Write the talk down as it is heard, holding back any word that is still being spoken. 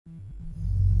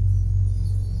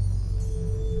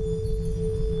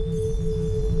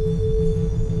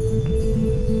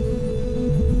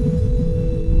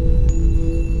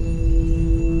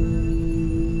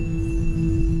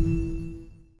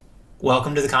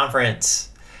Welcome to the conference.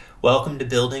 Welcome to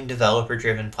building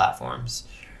developer-driven platforms.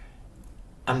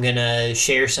 I'm going to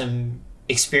share some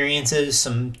experiences,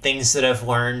 some things that I've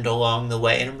learned along the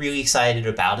way, and I'm really excited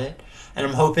about it. And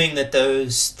I'm hoping that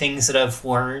those things that I've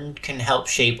learned can help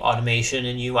shape automation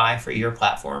and UI for your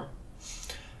platform.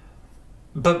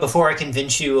 But before I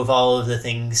convince you of all of the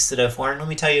things that I've learned, let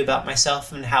me tell you about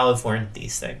myself and how I've learned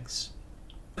these things.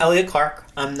 Elliott,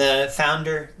 I'm the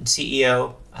founder and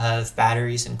CEO of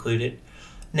Batteries Included,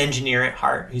 an engineer at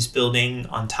heart who's building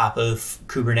on top of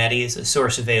Kubernetes, a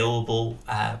source available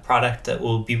product that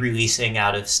we'll be releasing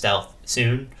out of stealth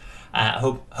soon.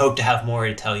 Hope to have more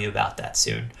to tell you about that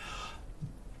soon.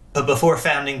 But before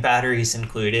founding Batteries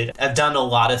Included, I've done a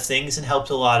lot of things and helped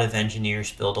a lot of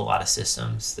engineers build a lot of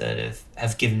systems that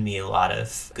have given me a lot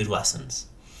of good lessons.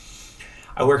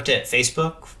 I worked at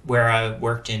Facebook, where I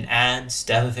worked in ads,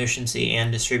 dev efficiency,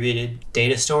 and distributed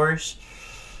data stores.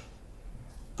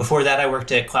 Before that, I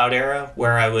worked at Cloudera,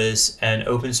 where I was an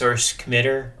open source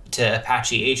committer to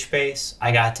Apache HBase.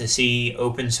 I got to see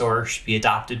open source be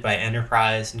adopted by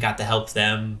enterprise and got to help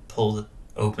them pull the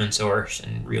open source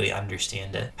and really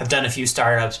understand it. I've done a few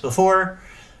startups before,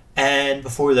 and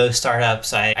before those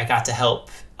startups, I got to help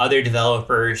other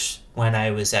developers when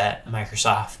I was at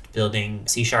Microsoft building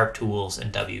C# tools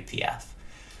and WPF.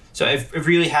 So I've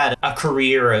really had a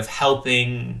career of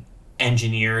helping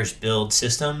engineers build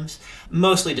systems,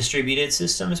 mostly distributed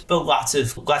systems, but lots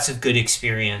of good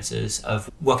experiences of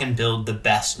what can build the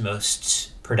best,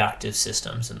 most productive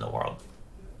systems in the world.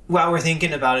 While we're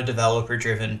thinking about a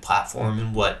developer-driven platform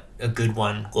and what a good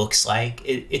one looks like,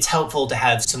 it's helpful to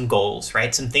have some goals,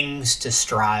 right? Some things to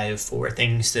strive for,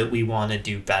 things that we want to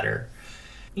do better.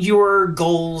 Your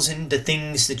goals and the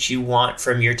things that you want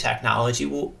from your technology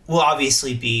will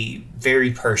obviously be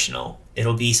very personal.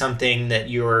 It'll be something that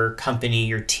your company,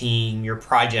 your team, your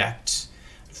project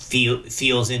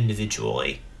feels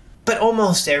individually. But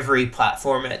almost every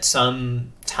platform at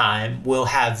some time will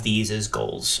have these as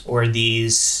goals, or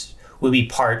these will be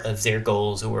part of their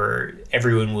goals, or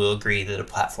everyone will agree that a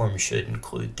platform should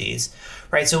include these,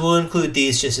 right? So we'll include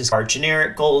these just as our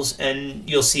generic goals, and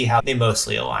you'll see how they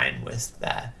mostly align with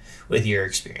that, with your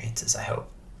experiences, I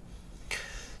hope.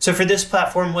 So for this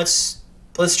platform, let's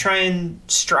try and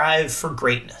strive for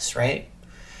greatness, right?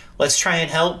 Let's try and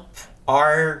help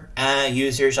our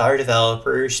users, our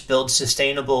developers, build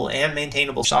sustainable and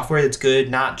maintainable software that's good,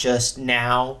 not just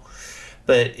now,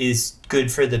 but is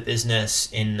good for the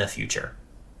business in the future.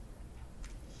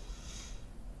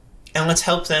 And let's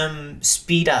help them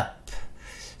speed up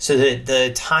so that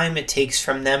the time it takes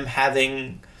from them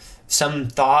having some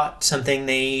thought,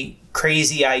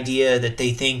 crazy idea that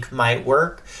they think might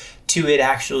work, to it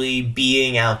actually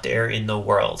being out there in the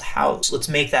world. Let's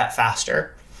make that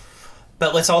faster.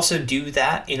 But let's also do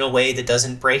that in a way that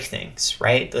doesn't break things,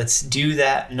 right? Let's do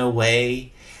that in a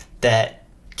way that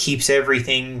keeps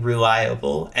everything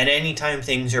reliable. And anytime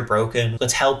things are broken,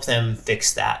 let's help them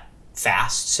fix that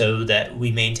fast so that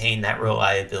we maintain that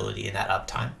reliability and that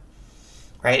uptime,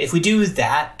 right? If we do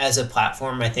that as a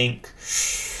platform, I think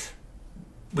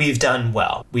we've done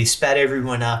well. We've sped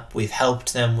everyone up. We've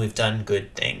helped them. We've done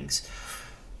good things.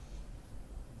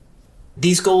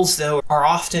 These goals, though, are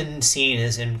often seen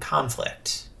as in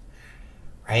conflict,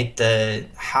 right?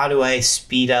 How do I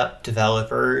speed up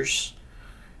developers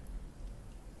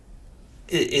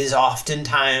is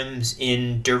oftentimes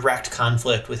in direct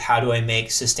conflict with how do I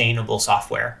make sustainable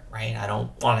software, right? I don't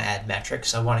want to add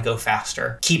metrics. I want to go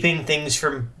faster. Keeping things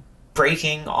from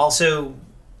breaking also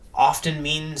often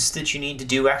means that you need to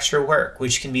do extra work,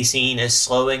 which can be seen as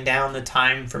slowing down the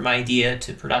time from idea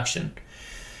to production.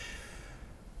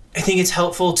 I think it's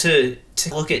helpful to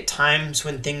look at times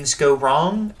when things go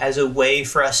wrong as a way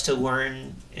for us to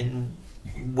learn in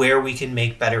where we can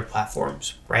make better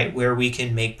platforms, right? Where we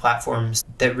can make platforms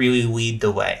that really lead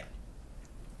the way.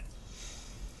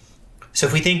 So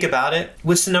if we think about it,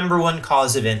 what's the number one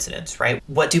cause of incidents, right?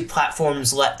 What do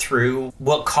platforms let through?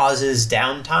 What causes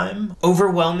downtime?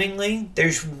 Overwhelmingly,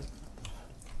 there's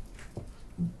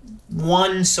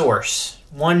one source,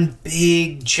 one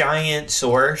big giant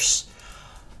source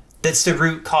that's the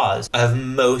root cause of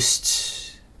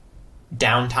most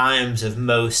downtimes, of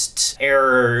most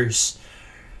errors.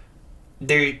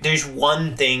 There's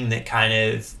one thing that kind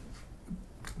of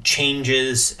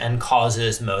changes and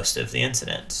causes most of the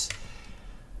incidents.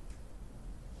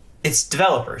 It's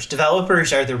developers.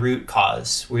 Developers are the root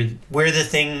cause. We're the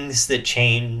things that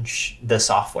change the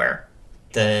software.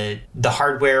 The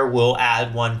hardware will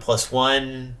add 1 +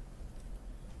 1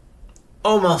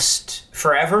 almost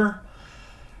forever.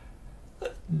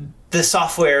 The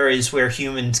software is where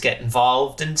humans get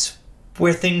involved and it's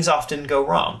where things often go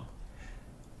wrong.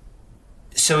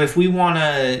 So if we want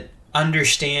to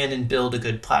understand and build a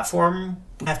good platform,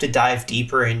 we have to dive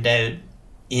deeper into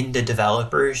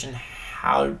developers and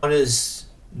how does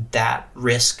that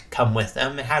risk come with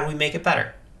them and how do we make it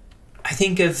better? I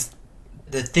think of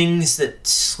the things that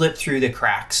slip through the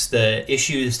cracks, the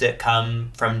issues that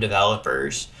come from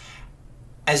developers,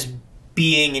 as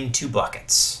being in two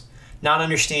buckets: not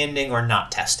understanding or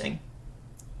not testing.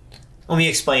 Let me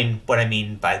explain what I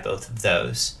mean by both of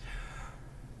those.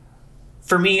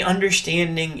 For me,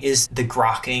 understanding is the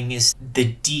grokking, is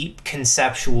the deep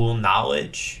conceptual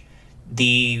knowledge.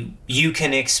 You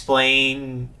can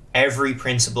explain every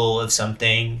principle of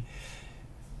something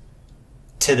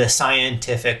to the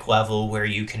scientific level where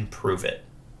you can prove it.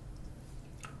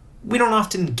 We don't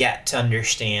often get to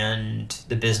understand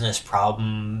the business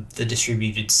problem, the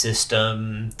distributed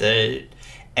system, the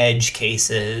edge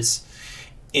cases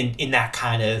in that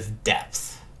kind of depth.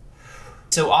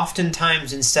 So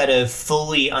oftentimes, instead of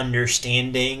fully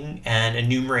understanding and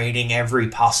enumerating every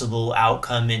possible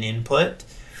outcome and input,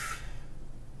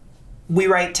 we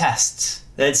write tests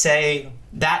that say,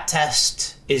 that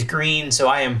test is green, so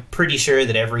I am pretty sure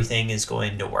that everything is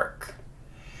going to work,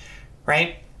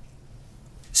 right?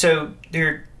 So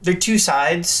there are two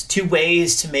sides, two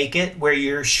ways to make it where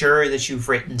you're sure that you've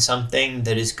written something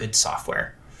that is good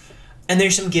software. And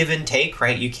there's some give and take,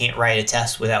 right? You can't write a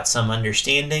test without some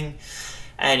understanding.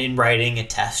 And in writing a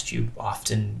test, you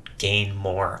often gain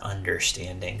more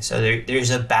understanding. So there's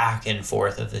a back and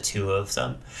forth of the two of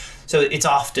them. So it's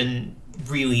often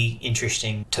really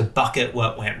interesting to bucket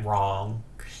what went wrong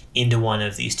into one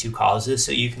of these two causes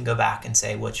so you can go back and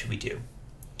say, what should we do?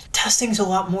 Testing's a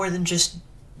lot more than just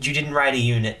you didn't write a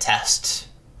unit test,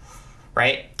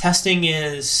 right? Testing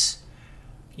is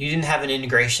you didn't have an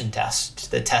integration test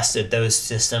that tested those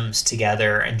systems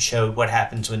together and showed what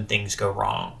happens when things go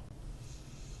wrong.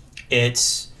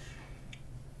 It's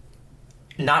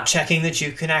not checking that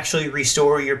you can actually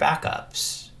restore your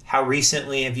backups. How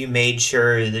recently have you made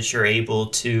sure that you're able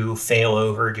to fail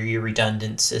over to your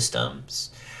redundant systems,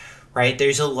 right?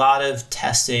 There's a lot of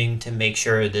testing to make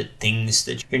sure that things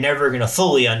that you're never going to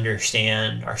fully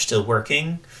understand are still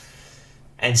working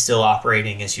and still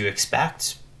operating as you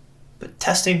expect. But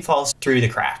testing falls through the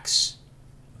cracks.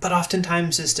 But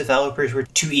oftentimes as developers, we're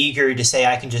too eager to say,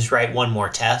 I can just write one more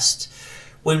test,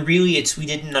 when really it's we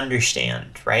didn't understand,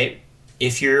 right?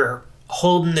 If you're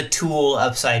holding the tool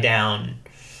upside down,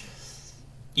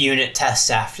 unit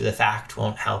tests after the fact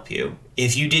won't help you.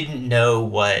 If you didn't know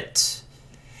what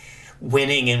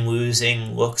winning and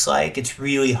losing looks like, it's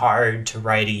really hard to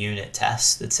write a unit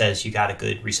test that says you got a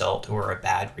good result or a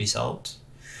bad result.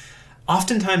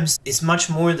 Oftentimes, it's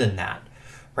much more than that,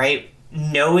 right?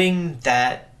 Knowing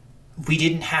that we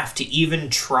didn't have to even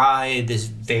try this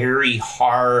very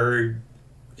hard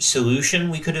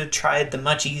solution, we could have tried the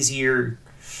much easier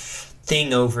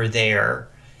thing over there,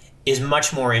 is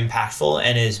much more impactful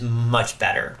and is much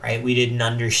better, right? We didn't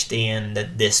understand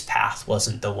that this path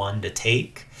wasn't the one to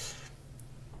take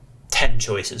 10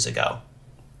 choices ago.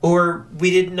 Or we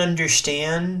didn't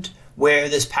understand where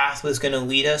this path was going to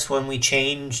lead us when we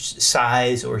changed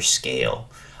size or scale,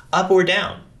 up or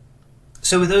down.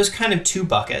 So with those kind of two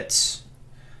buckets,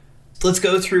 let's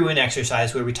go through an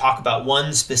exercise where we talk about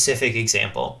one specific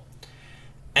example.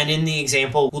 And in the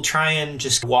example, we'll try and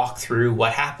just walk through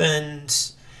what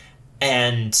happens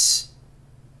and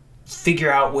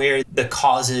figure out where the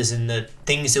causes and the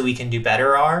things that we can do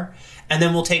better are. And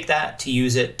then we'll take that to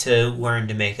use it to learn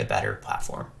to make a better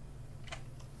platform.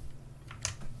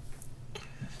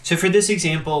 So for this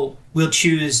example, we'll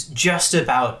choose just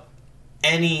about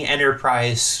any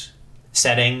enterprise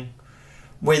setting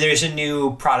where there's a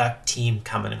new product team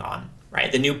coming on,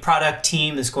 right? The new product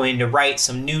team is going to write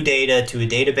some new data to a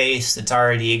database that's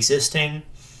already existing,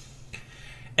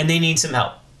 and they need some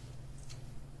help.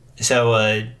 So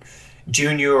a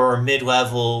junior or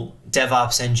mid-level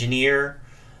DevOps engineer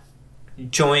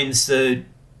joins the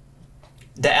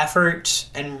effort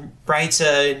and writes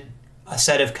a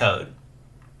set of code.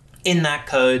 In that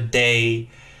code, they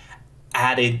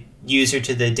add a user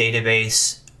to the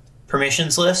database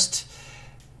permissions list,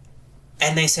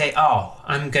 and they say, oh,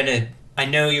 I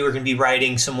know you were going to be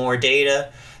writing some more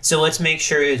data, so let's make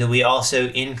sure that we also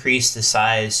increase the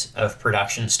size of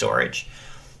production storage.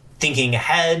 Thinking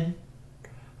ahead,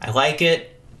 I like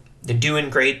it. They're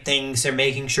doing great things. They're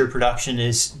making sure production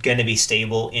is going to be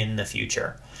stable in the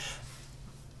future.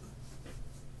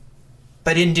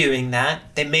 But in doing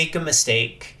that, they make a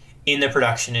mistake in the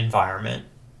production environment.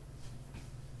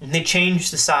 And they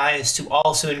change the size to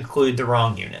also include the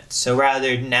wrong units. So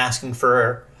rather than asking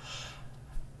for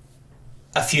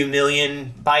a few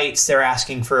million bytes, they're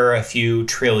asking for a few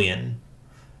trillion.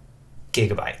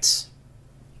 gigabytes,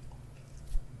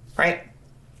 right?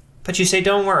 But you say,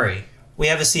 don't worry, we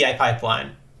have a CI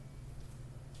pipeline.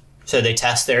 So they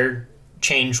test their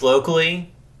change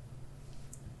locally.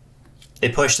 They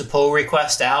push the pull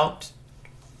request out.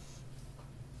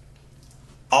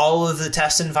 All of the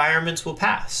test environments will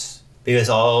pass because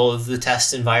all of the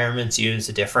test environments use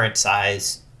a different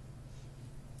size.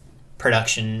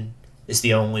 Production is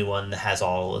the only one that has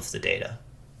all of the data.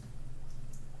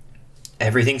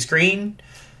 Everything's green.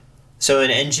 So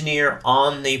an engineer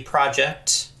on the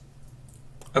project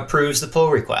approves the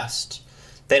pull request.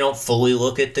 They don't fully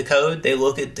look at the code. They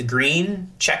look at the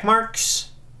green check marks.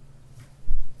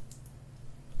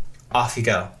 Off you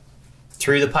go.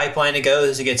 Through the pipeline it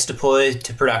goes. It gets deployed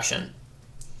to production.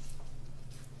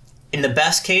 In the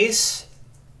best case,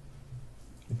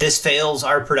 this fails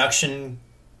our production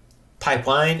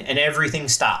pipeline and everything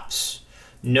stops.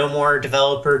 No more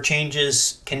developer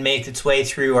changes can make its way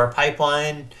through our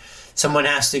pipeline. Someone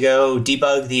has to go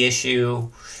debug the issue,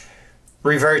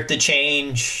 revert the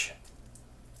change,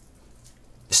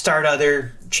 start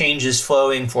other changes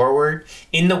flowing forward.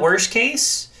 In the worst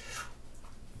case,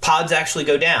 pods actually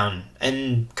go down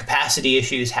and capacity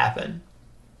issues happen.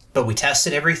 But we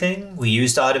tested everything. We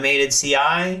used automated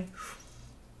CI.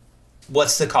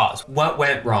 What's the cause? What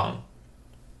went wrong?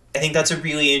 I think that's a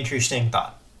really interesting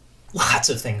thought. Lots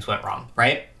of things went wrong,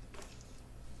 right?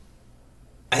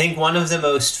 I think one of the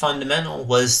most fundamental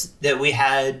was that we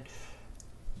had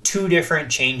two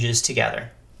different changes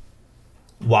together.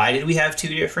 Why did we have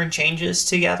two different changes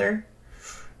together?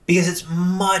 Because it's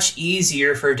much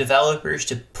easier for developers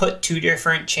to put two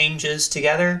different changes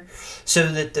together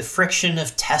so that the friction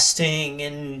of testing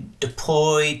and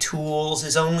deploy tools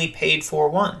is only paid for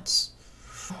once.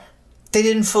 They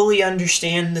didn't fully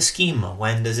understand the schema.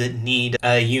 When does it need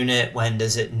a unit? When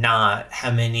does it not?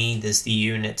 How many does the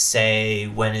unit say?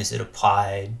 When is it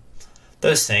applied?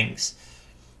 Those things.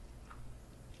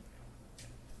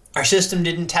 Our system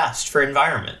didn't test for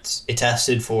environments. It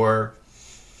tested for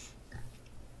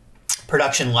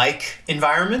production-like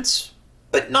environments,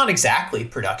 but not exactly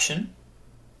production.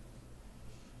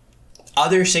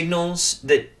 Other signals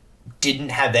that didn't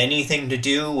have anything to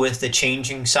do with the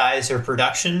changing size or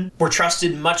production were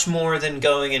trusted much more than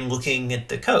going and looking at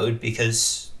the code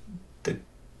because the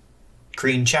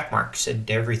green checkmark said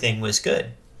everything was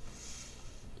good.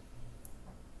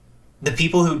 The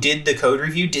people who did the code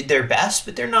review did their best,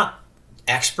 but they're not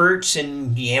experts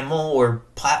in YAML or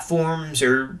platforms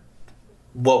or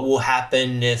what will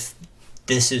happen if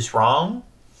this is wrong,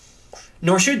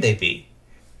 nor should they be.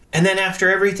 And then after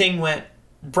everything went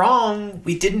wrong,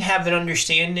 we didn't have an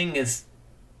understanding of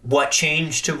what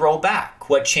change to roll back,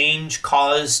 what change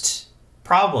caused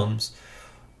problems,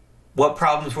 what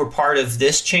problems were part of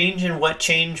this change, and what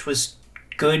change was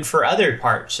good for other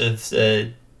parts of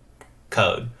the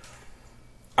code.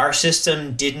 Our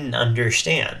system didn't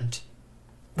understand.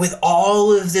 With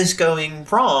all of this going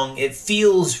wrong, it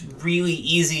feels really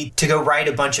easy to go write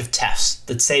a bunch of tests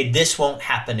that say this won't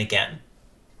happen again.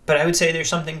 But I would say there's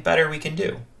something better we can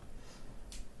do.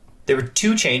 There were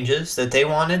two changes that they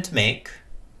wanted to make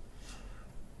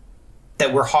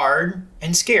that were hard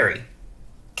and scary.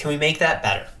 Can we make that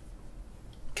better?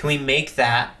 Can we make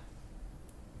that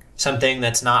something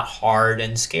that's not hard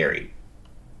and scary?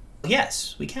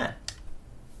 Yes, we can.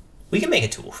 We can make a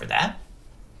tool for that.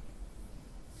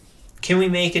 Can we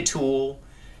make a tool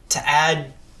to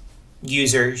add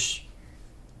users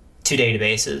to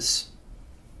databases?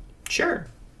 Sure.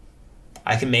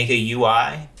 I can make a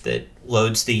UI that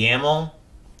loads the YAML,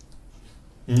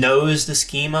 knows the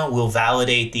schema, will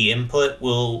validate the input,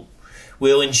 will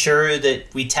ensure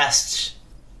that we test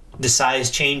the size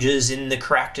changes in the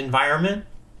correct environment.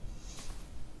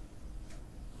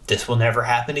 This will never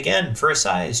happen again for a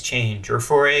size change or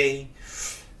for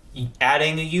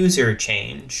adding a user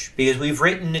change, because we've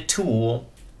written a tool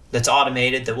that's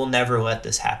automated that will never let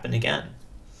this happen again.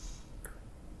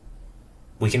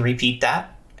 We can repeat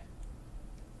that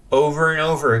over and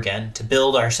over again to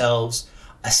build ourselves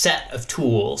a set of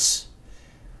tools,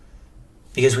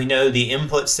 because we know the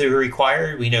inputs that are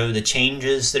required, we know the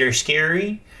changes that are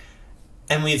scary,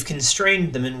 and we've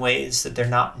constrained them in ways that they're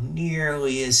not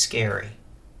nearly as scary.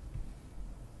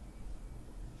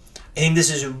 I think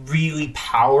this is a really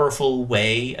powerful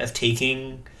way of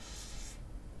taking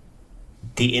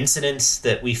the incidents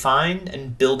that we find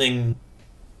and building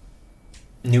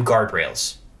new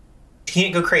guardrails. You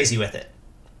can't go crazy with it.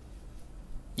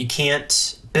 You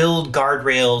can't build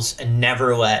guardrails and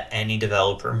never let any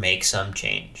developer make some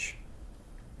change.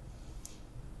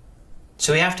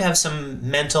 So we have to have some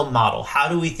mental model. How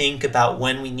do we think about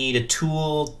when we need a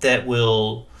tool that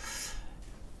will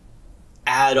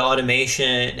add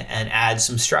automation and add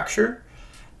some structure?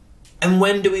 And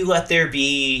when do we let there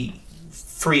be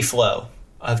free flow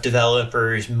of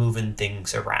developers moving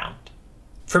things around?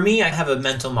 For me, I have a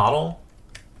mental model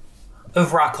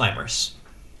of rock climbers.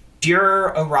 If you're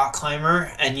a rock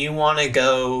climber and you want to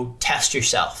go test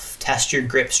yourself, test your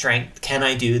grip strength, can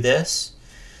I do this?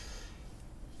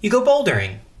 You go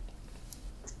bouldering.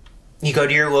 You go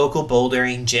to your local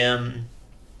bouldering gym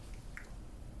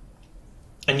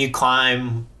and you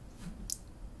climb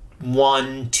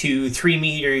 1, 2, 3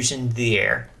 meters into the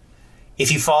air.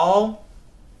 If you fall,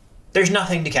 there's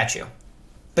nothing to catch you,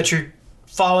 but you're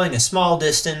falling a small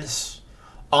distance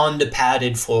onto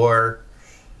padded floor.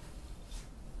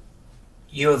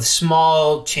 You have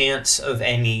small chance of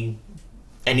anything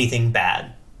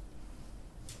bad.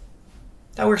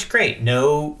 That works great.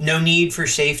 No need for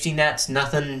safety nets,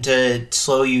 nothing to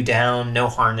slow you down, no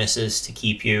harnesses to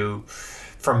keep you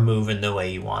from moving the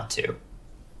way you want to.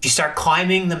 If you start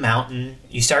climbing the mountain,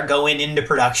 you start going into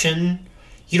production,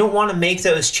 you don't want to make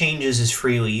those changes as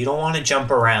freely. You don't want to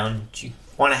jump around. You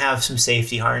want to have some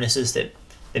safety harnesses that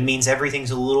means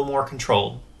everything's a little more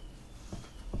controlled.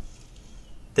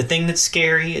 The thing that's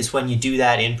scary is when you do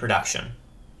that in production.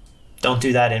 Don't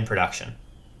do that in production.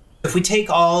 If we take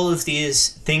all of these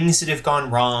things that have gone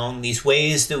wrong, these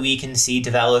ways that we can see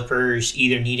developers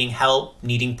either needing help,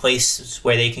 needing places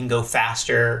where they can go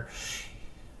faster,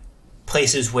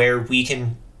 places where we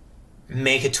can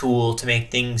make a tool to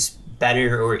make things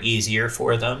better or easier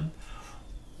for them,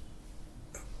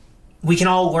 we can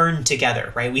all learn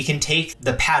together, right? We can take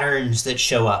the patterns that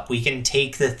show up. We can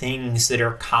take the things that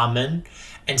are common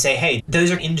and say, hey,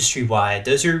 those are industry-wide.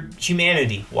 Those are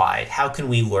humanity-wide. How can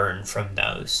we learn from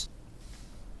those?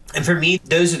 And for me,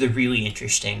 those are the really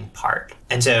interesting part.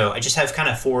 And so I just have kind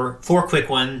of four quick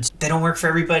ones. They don't work for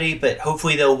everybody, but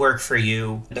hopefully they'll work for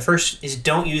you. The first is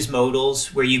don't use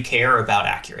modals where you care about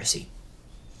accuracy.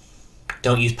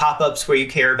 Don't use pop-ups where you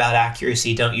care about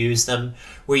accuracy. Don't use them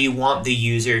where you want the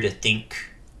user to think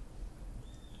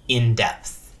in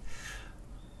depth.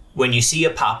 When you see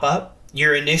a pop-up,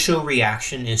 your initial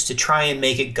reaction is to try and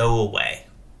make it go away.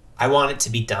 I want it to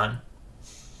be done.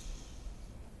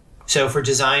 So if we're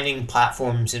designing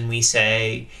platforms and we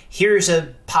say, here's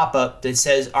a pop-up that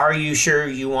says, are you sure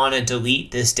you want to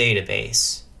delete this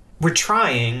database? We're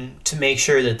trying to make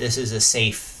sure that this is a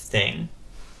safe thing.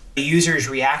 The user's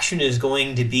reaction is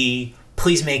going to be,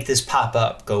 please make this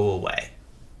pop-up go away.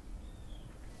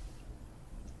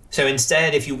 So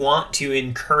instead, if you want to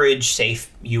encourage safe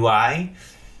UI,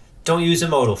 don't use a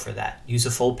modal for that. Use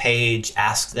a full page,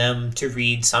 ask them to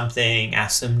read something,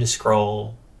 ask them to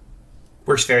scroll.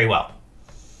 Works very well.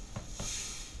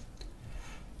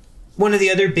 One of the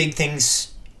other big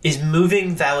things is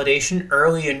moving validation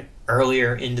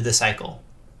earlier into the cycle.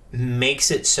 Makes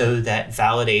it so that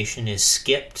validation is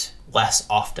skipped less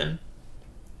often.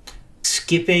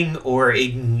 Skipping or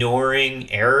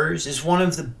ignoring errors is one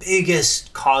of the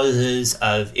biggest causes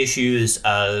of issues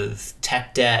of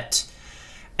tech debt.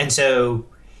 And so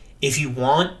if you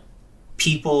want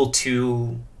people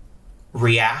to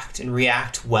react and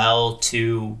react well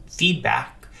to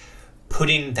feedback,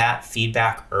 putting that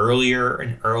feedback earlier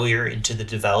and earlier into the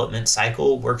development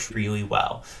cycle works really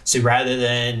well. So rather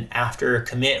than after a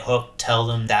commit hook, tell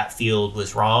them that field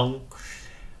was wrong,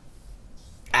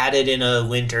 add it in a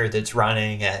linter that's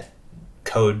running at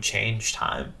code change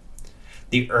time.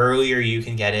 The earlier you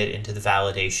can get it into the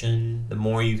validation, the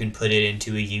more you can put it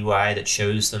into a UI that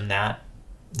shows them that,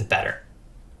 the better.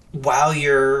 While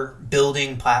you're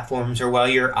building platforms or while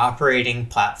you're operating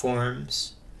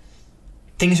platforms,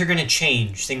 things are going to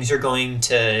change. Things are going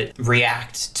to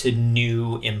react to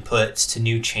new inputs, to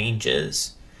new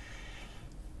changes.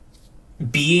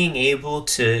 Being able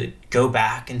to go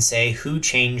back and say who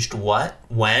changed what,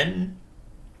 when,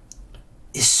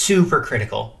 is super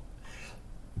critical.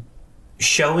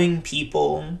 Showing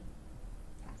people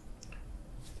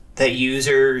that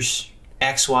users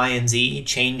X, Y, and Z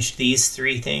changed these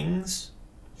 3 things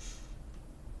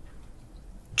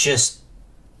just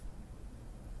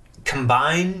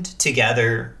combined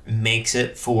together makes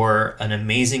it for an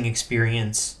amazing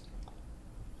experience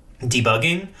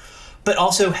debugging, but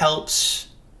also helps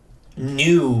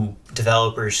new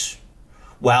developers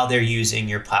while they're using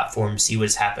your platform see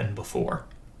what's happened before.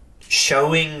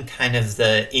 Showing kind of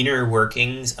the inner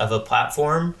workings of a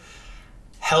platform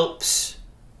helps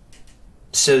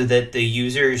so that the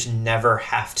users never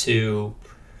have to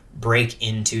break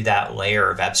into that layer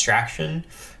of abstraction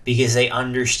because they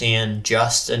understand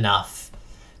just enough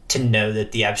to know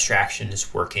that the abstraction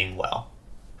is working well.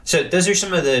 So those are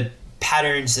some of the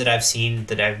patterns that I've seen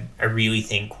that I really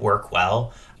think work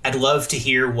well. I'd love to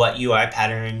hear what UI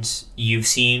patterns you've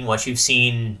seen, what you've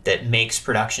seen that makes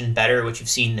production better, what you've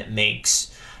seen that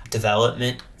makes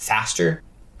development faster.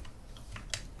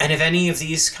 And if any of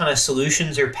these kind of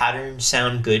solutions or patterns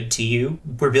sound good to you,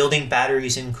 we're building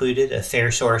Batteries Included, a fair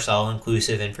source,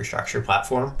 all-inclusive infrastructure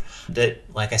platform that,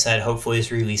 like I said, hopefully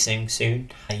is releasing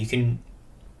soon. You can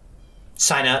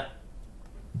sign up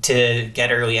to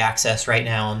get early access right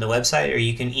now on the website, or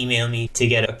you can email me to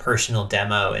get a personal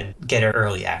demo and get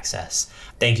early access.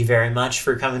 Thank you very much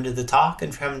for coming to the talk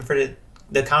and for coming for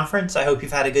the conference. I hope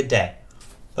you've had a good day.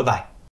 Bye-bye.